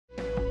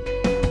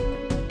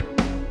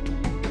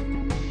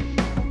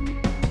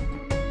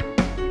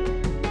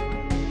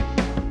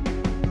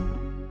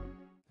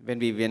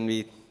when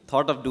we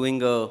thought of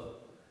doing a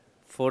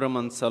forum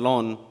on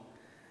Salon,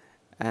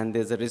 and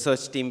there's a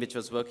research team which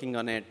was working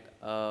on it,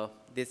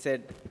 they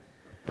said,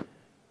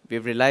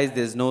 we've realized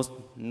there's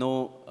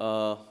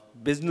no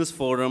business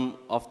forum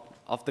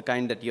of the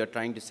kind that you're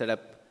trying to set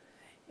up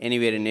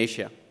anywhere in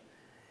Asia.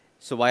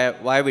 So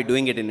why are we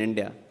doing it in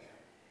India?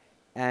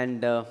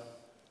 And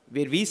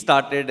where we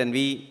started and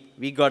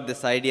we got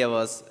this idea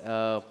was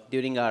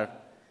during our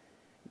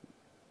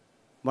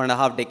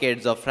 1.5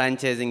 decades of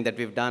franchising that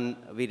we've done,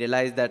 we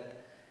realized that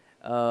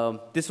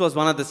this was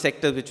one of the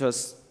sectors which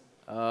was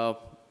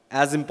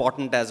as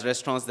important as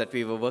restaurants that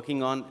we were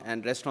working on,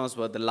 and restaurants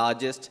were the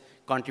largest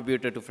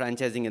contributor to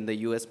franchising in the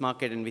US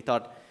market, and we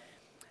thought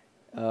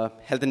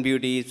health and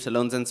beauty,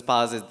 salons and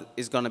spas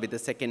is going to be the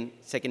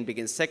second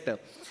biggest sector.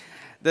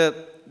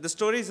 The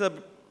stories are,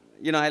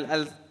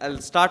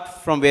 I'll start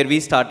from where we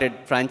started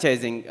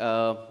franchising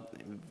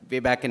way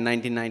back in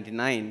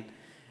 1999.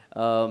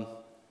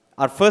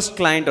 Our first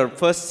client or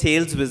first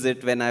sales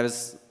visit when I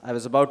was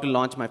about to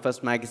launch my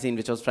first magazine,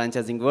 which was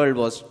Franchising World,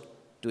 was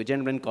to a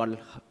gentleman called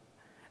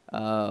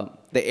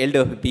the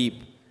Elder Habib.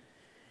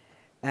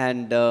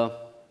 And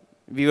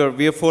we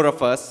were 4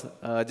 of us,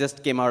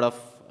 just came out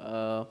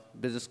of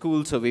business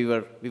school, so we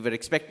were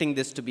expecting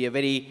this to be a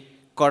very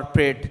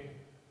corporate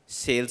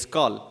sales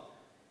call.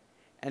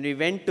 And we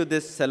went to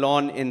this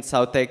salon in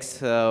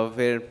Southex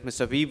where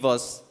Mr. Habib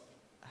was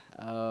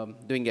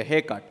doing a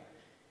haircut.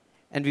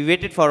 And we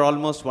waited for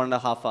almost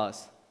 1.5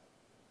 hours.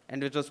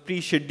 And it was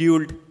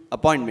pre-scheduled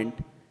appointment.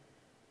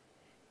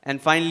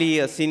 And finally,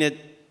 a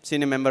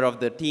senior member of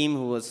the team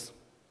who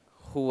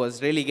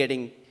was really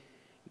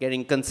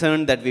getting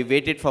concerned that we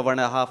waited for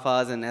 1.5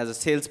 hours, and as a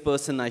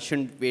salesperson, I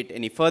shouldn't wait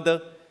any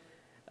further,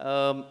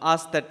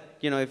 asked that,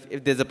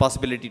 if there's a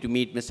possibility to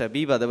meet Mr.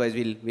 Habib, otherwise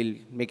we'll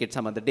make it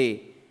some other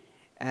day.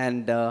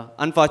 And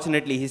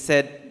unfortunately, he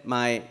said,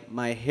 my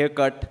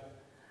haircut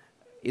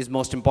is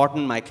most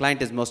important, my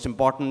client is most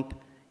important,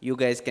 you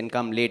guys can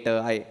come later.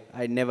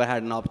 I never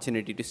had an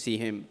opportunity to see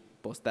him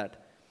post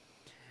that.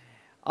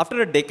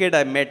 After a decade,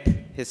 I met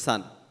his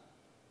son,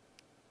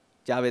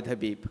 Javed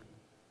Habib.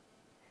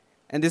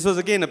 And this was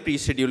again a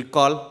pre-scheduled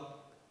call.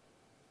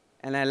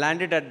 And I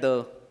landed at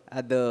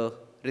the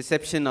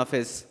reception of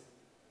his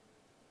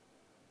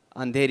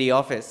Andheri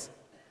office.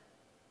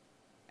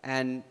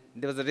 And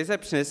there was a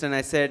receptionist, and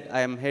I said,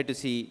 I am here to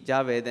see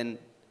Javed. And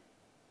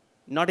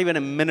not even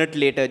a minute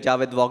later,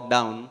 Javed walked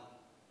down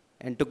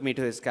and took me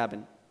to his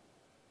cabin.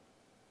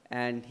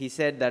 And he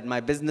said that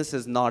my business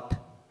is not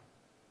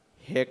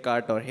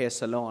haircut or hair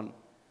salon.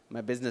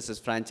 My business is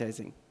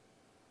franchising.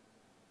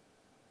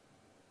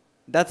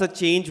 That's a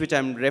change which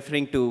I'm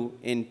referring to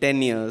in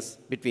 10 years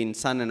between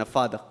son and a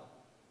father.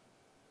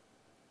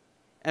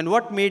 And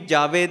what made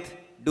Javed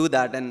do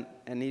that, and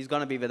he's going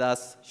to be with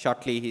us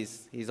shortly,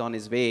 he's on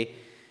his way.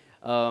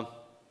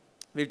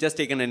 We've just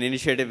taken an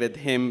initiative with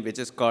him which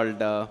is called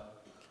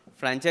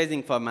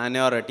Franchising for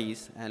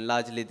Minorities, and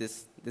largely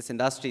this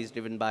industry is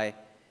driven by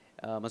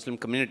Muslim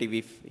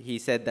community. He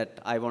said that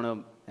I want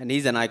to, and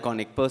he's an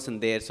iconic person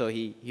there, so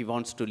he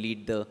wants to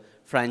lead the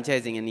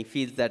franchising, and he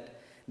feels that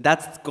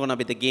that's going to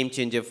be the game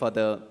changer for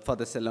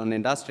the salon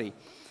industry.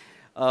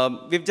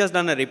 We've just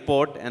done a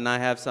report, and I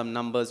have some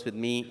numbers with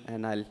me,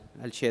 and I'll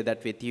share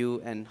that with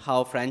you, and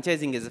how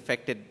franchising is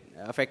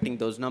affecting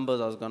those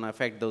numbers, or is going to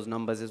affect those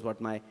numbers, is what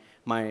my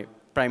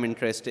prime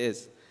interest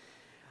is.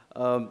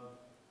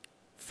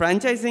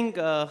 Franchising,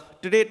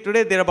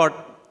 today there are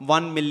about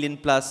 1 million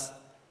plus,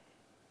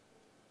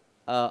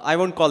 I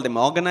won't call them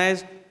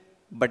organized,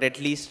 but at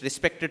least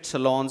respected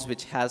salons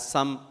which has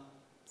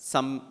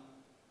some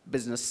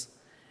business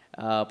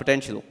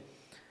potential.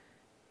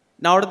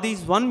 Now, out of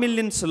these 1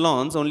 million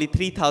salons, only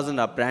 3,000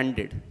 are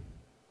branded.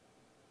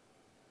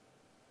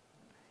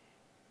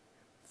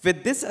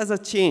 With this as a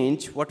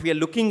change, what we are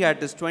looking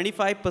at is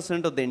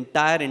 25% of the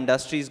entire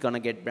industry is going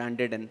to get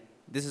branded, and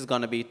this is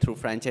going to be through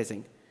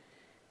franchising.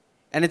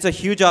 And it's a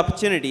huge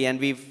opportunity, and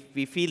we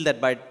feel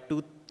that by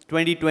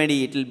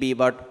 2020, it will be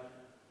about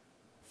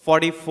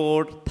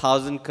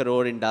 44,000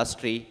 crore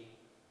industry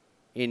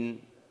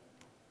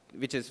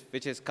which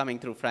is coming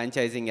through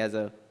franchising as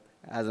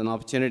an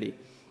opportunity.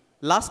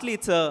 Lastly,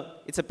 it's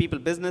a people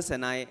business,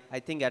 and I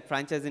think at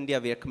Franchise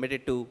India we are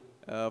committed to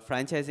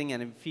franchising,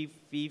 and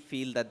we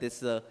feel that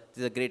this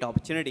is a great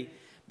opportunity,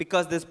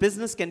 because this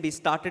business can be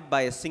started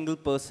by a single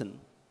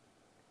person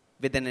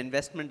with an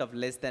investment of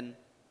less than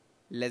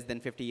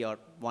 50 or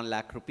 1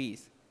 lakh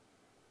rupees.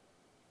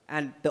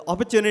 And the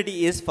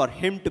opportunity is for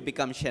him to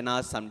become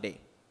Shehnaz someday.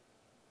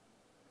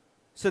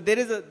 So there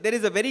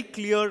is a very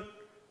clear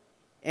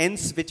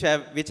ends which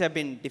have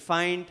been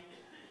defined.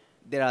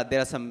 There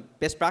are some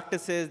best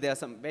practices. There are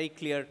some very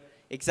clear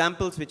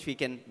examples which we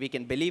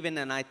can believe in,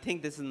 and I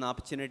think this is an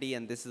opportunity,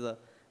 and this is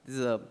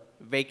a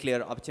very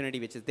clear opportunity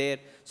which is there.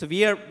 So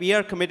we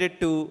are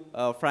committed to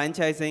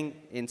franchising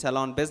in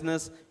salon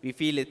business. We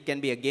feel it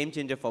can be a game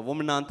changer for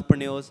women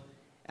entrepreneurs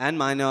and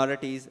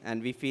minorities,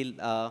 and we feel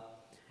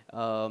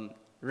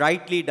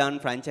rightly done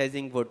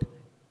franchising would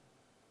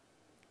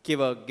give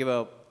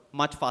a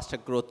much faster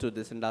growth to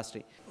this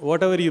industry.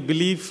 Whatever you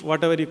believe,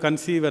 whatever you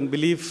conceive and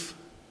believe,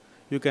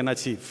 you can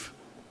achieve.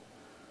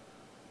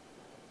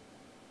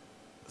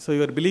 So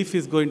your belief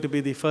is going to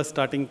be the first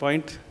starting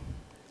point.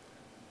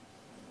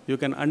 You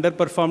can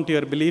underperform to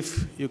your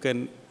belief. You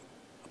can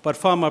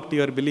perform up to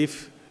your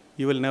belief.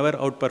 You will never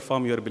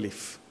outperform your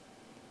belief.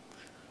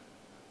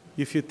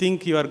 If you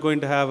think you are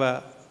going to have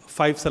a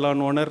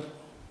 5-salon owner,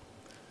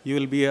 you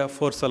will be a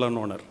 4-salon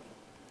owner.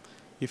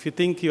 If you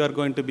think you are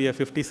going to be a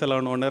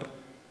 50-salon owner,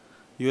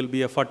 you will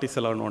be a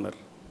 40-salon owner.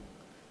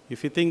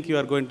 If you think you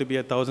are going to be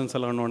a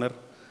 1,000-salon owner,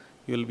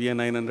 you will be a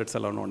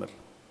 900-salon owner.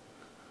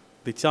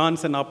 The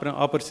chance and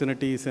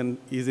opportunity is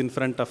in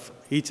front of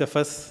each of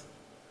us.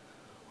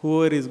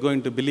 Whoever is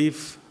going to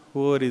believe,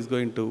 whoever is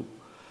going to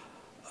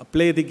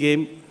play the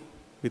game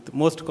with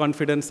most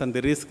confidence and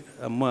the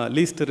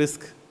least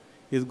risk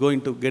is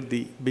going to get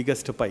the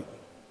biggest pie.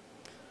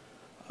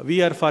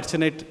 We are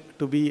fortunate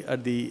to be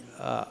at the,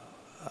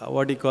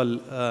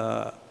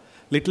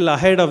 little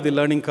ahead of the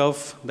learning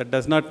curve. That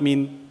does not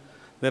mean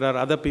there are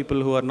other people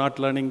who are not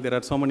learning. There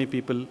are so many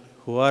people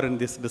who are in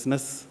this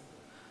business.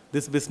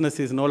 This business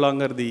is no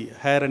longer the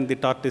hare and the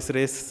tortoise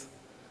race,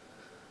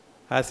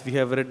 as we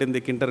have read in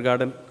the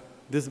kindergarten.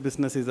 This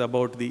business is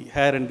about the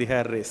hare and the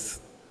hare race.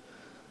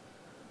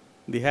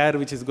 The hare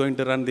which is going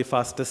to run the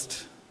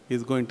fastest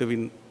is going to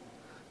win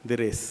the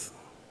race.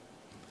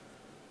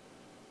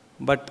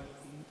 But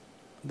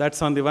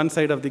that's on the one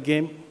side of the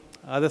game.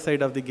 Other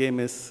side of the game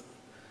is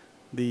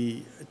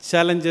the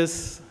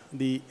challenges.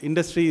 The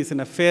industry is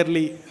in a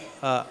fairly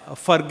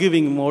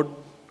forgiving mode.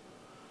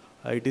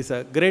 It is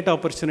a great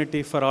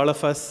opportunity for all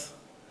of us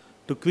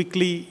to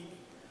quickly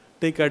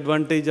take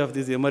advantage of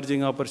this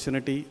emerging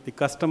opportunity. The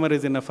customer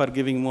is in a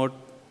forgiving mode.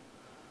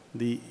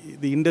 The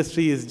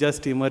industry is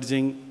just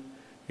emerging.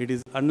 It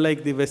is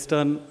unlike the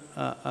Western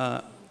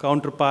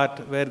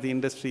counterpart where the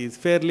industry is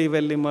fairly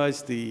well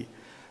emerged. The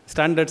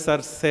standards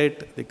are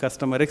set. The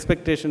customer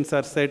expectations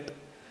are set.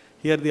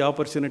 Here the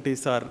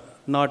opportunities are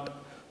not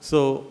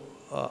so,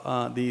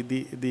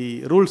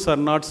 the rules are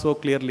not so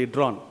clearly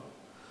drawn.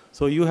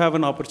 So you have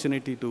an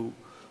opportunity to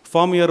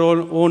form your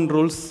own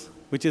rules,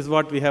 which is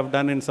what we have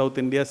done in South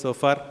India so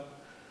far,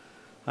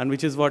 and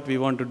which is what we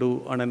want to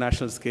do on a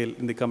national scale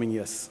in the coming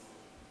years.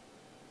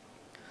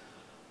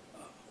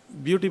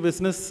 Beauty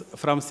business,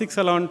 from 6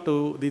 salon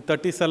to the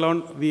 30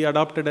 salon, we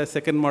adopted a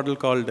second model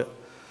called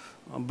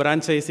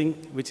franchising,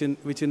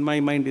 which in my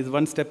mind is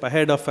one step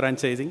ahead of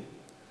franchising.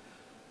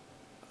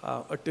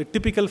 A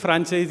typical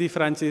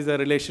franchisee-franchisor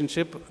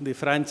relationship, the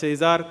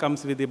franchisor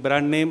comes with the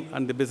brand name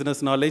and the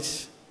business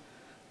knowledge.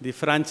 The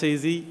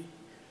franchisee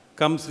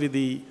comes with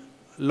the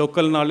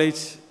local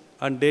knowledge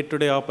and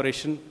day-to-day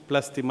operation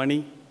plus the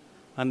money,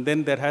 and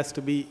then there has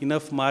to be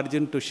enough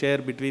margin to share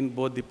between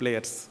both the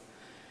players.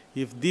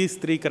 If these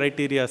 3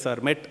 criteria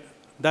are met,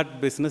 that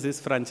business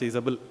is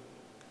franchisable.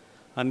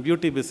 And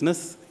beauty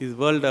business is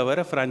world over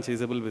a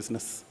franchisable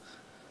business.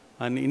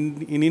 And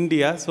in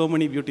India, so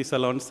many beauty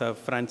salons have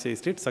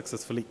franchised it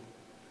successfully.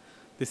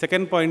 The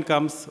second point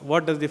comes,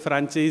 what does the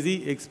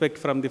franchisee expect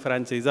from the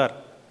franchisor?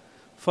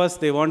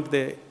 First, they want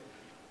the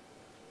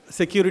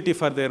security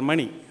for their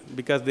money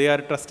because they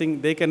are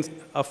trusting, they can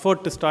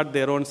afford to start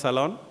their own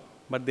salon,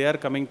 but they are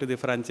coming to the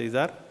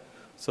franchisor.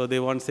 So they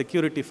want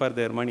security for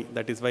their money.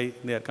 That is why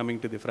they are coming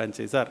to the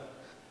franchisor.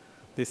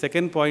 The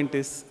second point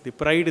is the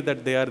pride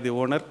that they are the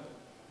owner.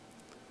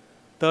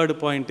 Third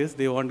point is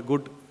they want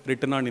good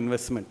return on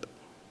investment.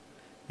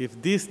 If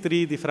these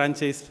 3 the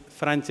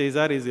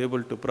franchisor is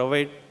able to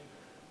provide,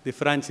 the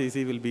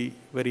franchisee will be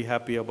very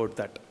happy about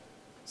that.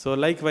 So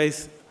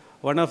likewise,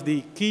 one of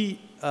the key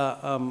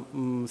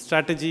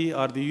strategy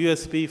or the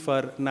USP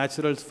for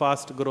Natural's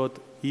fast growth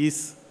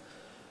is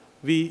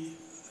we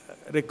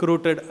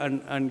recruited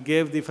and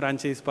gave the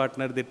franchise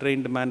partner the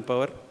trained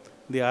manpower.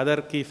 The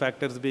other key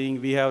factors being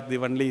we have the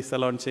only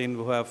salon chain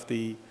who have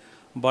the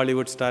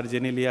Bollywood star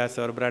Genelia as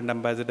our brand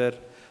ambassador.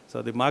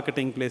 So the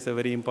marketing plays a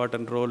very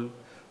important role.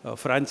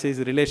 Franchise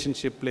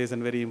relationship plays a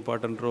very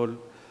important role.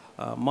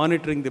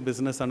 Monitoring the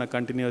business on a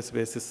continuous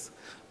basis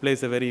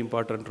plays a very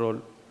important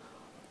role.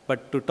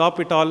 But to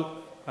top it all,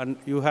 and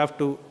you have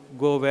to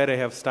go where I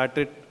have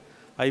started,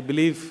 I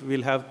believe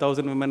we'll have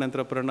 1,000 women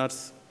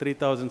entrepreneurs,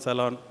 3,000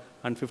 salon,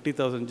 and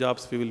 50,000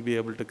 jobs we will be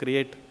able to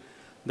create.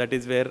 That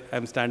is where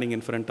I'm standing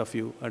in front of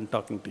you and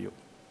talking to you.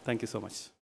 Thank you so much.